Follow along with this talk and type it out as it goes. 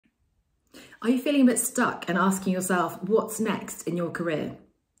Are you feeling a bit stuck and asking yourself what's next in your career?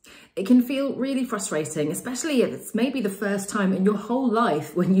 It can feel really frustrating, especially if it's maybe the first time in your whole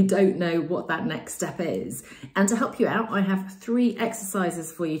life when you don't know what that next step is. And to help you out, I have 3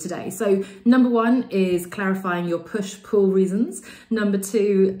 exercises for you today. So number 1 is clarifying your push-pull reasons. Number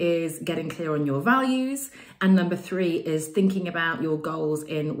 2 is getting clear on your values. And number 3 is thinking about your goals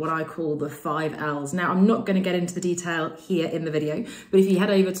in what I call the 5 L's. Now, I'm not going to get into the detail here in the video, but if you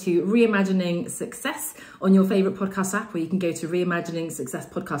head over to Reimagining Success on your favorite podcast app, or you can go to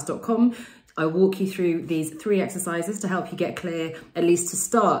reimaginingsuccesspodcast.com, I walk you through these 3 exercises to help you get clear, at least to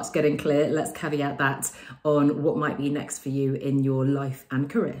start getting clear. Let's caveat that on what might be next for you in your life and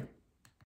career.